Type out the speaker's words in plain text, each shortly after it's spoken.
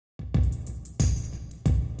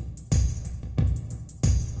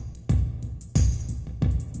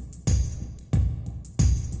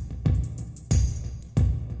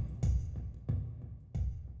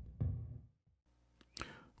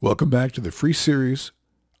Welcome back to the free series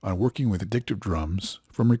on working with addictive drums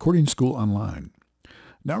from Recording School Online.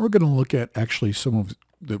 Now we're going to look at actually some of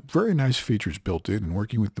the very nice features built in and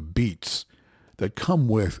working with the beats that come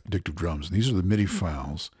with addictive drums. And these are the MIDI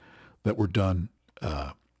files that were done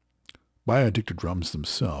by addictive drums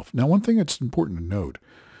themselves. Now, one thing that's important to note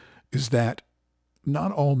is that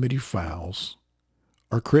not all MIDI files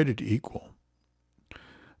are created equal.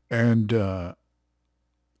 And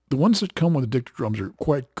the ones that come with addictive drums are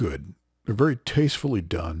quite good. They're very tastefully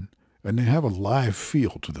done, and they have a live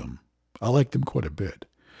feel to them. I like them quite a bit.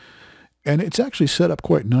 And it's actually set up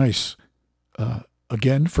quite nice,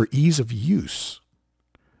 again, for ease of use.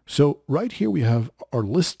 So right here we have our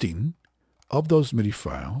listing of those MIDI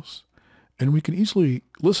files, and we can easily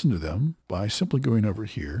listen to them by simply going over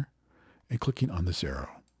here and clicking on this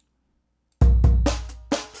arrow.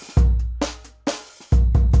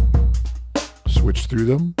 Switch through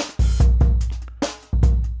them.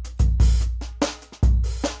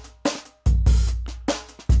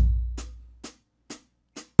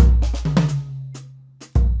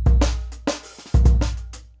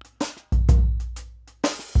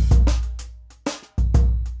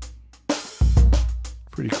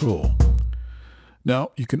 Pretty cool.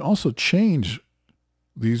 Now, you can also change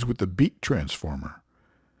these with the beat transformer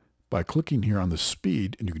by clicking here on the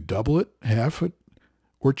speed, and you can double it, half it,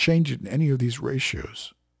 or change it in any of these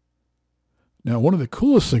ratios. Now, one of the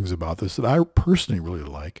coolest things about this that I personally really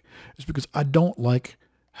like is because I don't like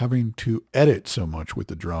having to edit so much with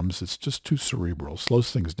the drums. It's just too cerebral,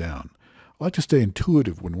 slows things down. I like to stay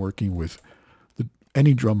intuitive when working with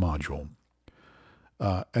any drum module.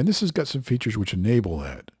 And this has got some features which enable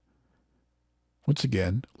that. Once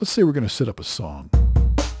again, let's say we're going to set up a song.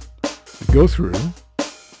 We go through,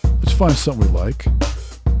 let's find something we like.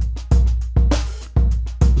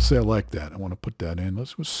 Let's say I like that. I want to put that in.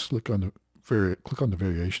 Let's just click on the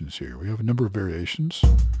variations here. We have a number of variations.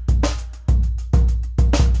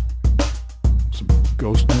 Some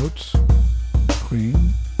ghost notes, clean,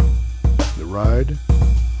 the ride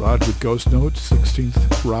with ghost notes,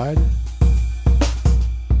 16th ride.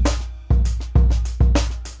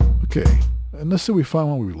 Okay, and let's say we find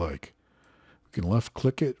one we like. We can left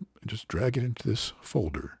click it and just drag it into this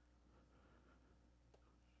folder.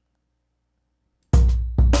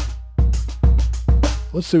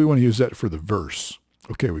 Let's say we want to use that for the verse.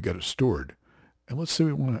 Okay, we got it stored. And let's say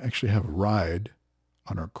we want to actually have a ride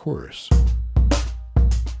on our chorus. Go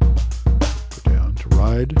down to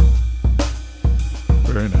ride.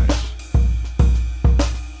 Very nice.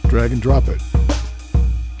 Drag and drop it.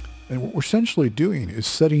 And what we're essentially doing is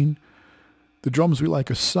setting the drums we like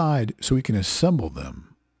aside so we can assemble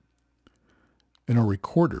them in our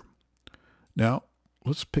recorder. Now,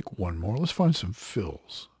 let's pick one more. Let's find some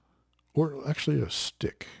fills. Or actually a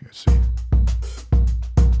stick. Let's see.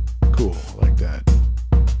 Cool, I like that.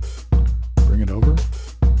 Bring it over.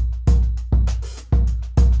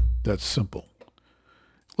 That's simple.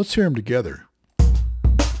 Let's hear them together.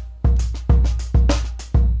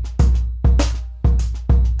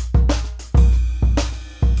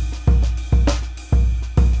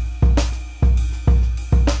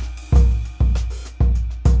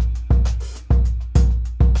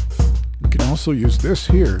 You can also use this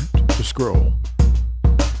here to scroll.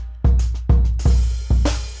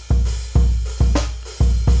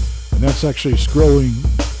 And that's actually scrolling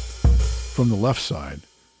from the left side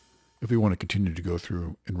if we want to continue to go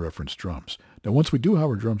through and reference drums. Now, once we do have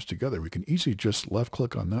our drums together, we can easily just left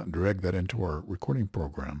click on that and drag that into our recording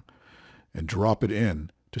program and drop it in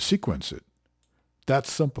to sequence it.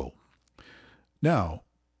 That's simple. Now,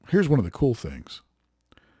 here's one of the cool things.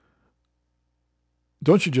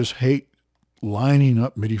 Don't you just hate lining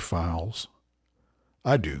up MIDI files?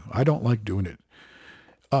 I do. I don't like doing it.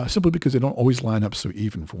 Simply because they don't always line up so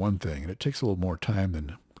even, for one thing, and it takes a little more time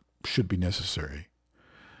than should be necessary.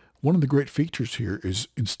 One of the great features here is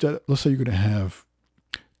instead, let's say you're going to have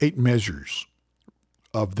 8 measures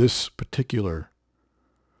of this particular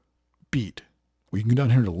beat. We can go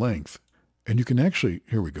down here to length, and you can actually,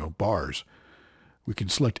 here we go, bars. We can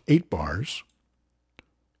select 8 bars,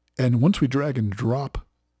 and once we drag and drop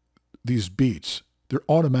these beats, they're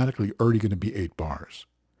automatically already going to be 8 bars.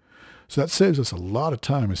 So that saves us a lot of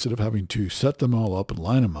time instead of having to set them all up and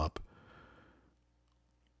line them up.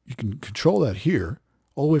 You can control that here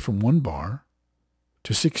all the way from 1 bar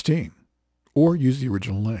to 16, or use the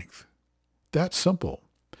original length. That's simple.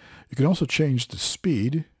 You can also change the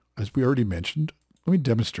speed, as we already mentioned. Let me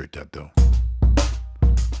demonstrate that though.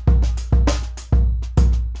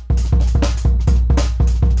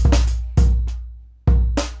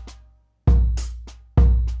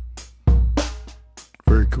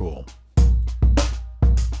 Very cool.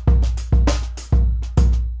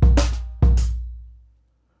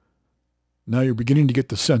 Now you're beginning to get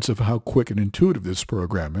the sense of how quick and intuitive this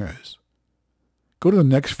program is. Go to the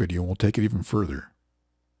next video and we'll take it even further.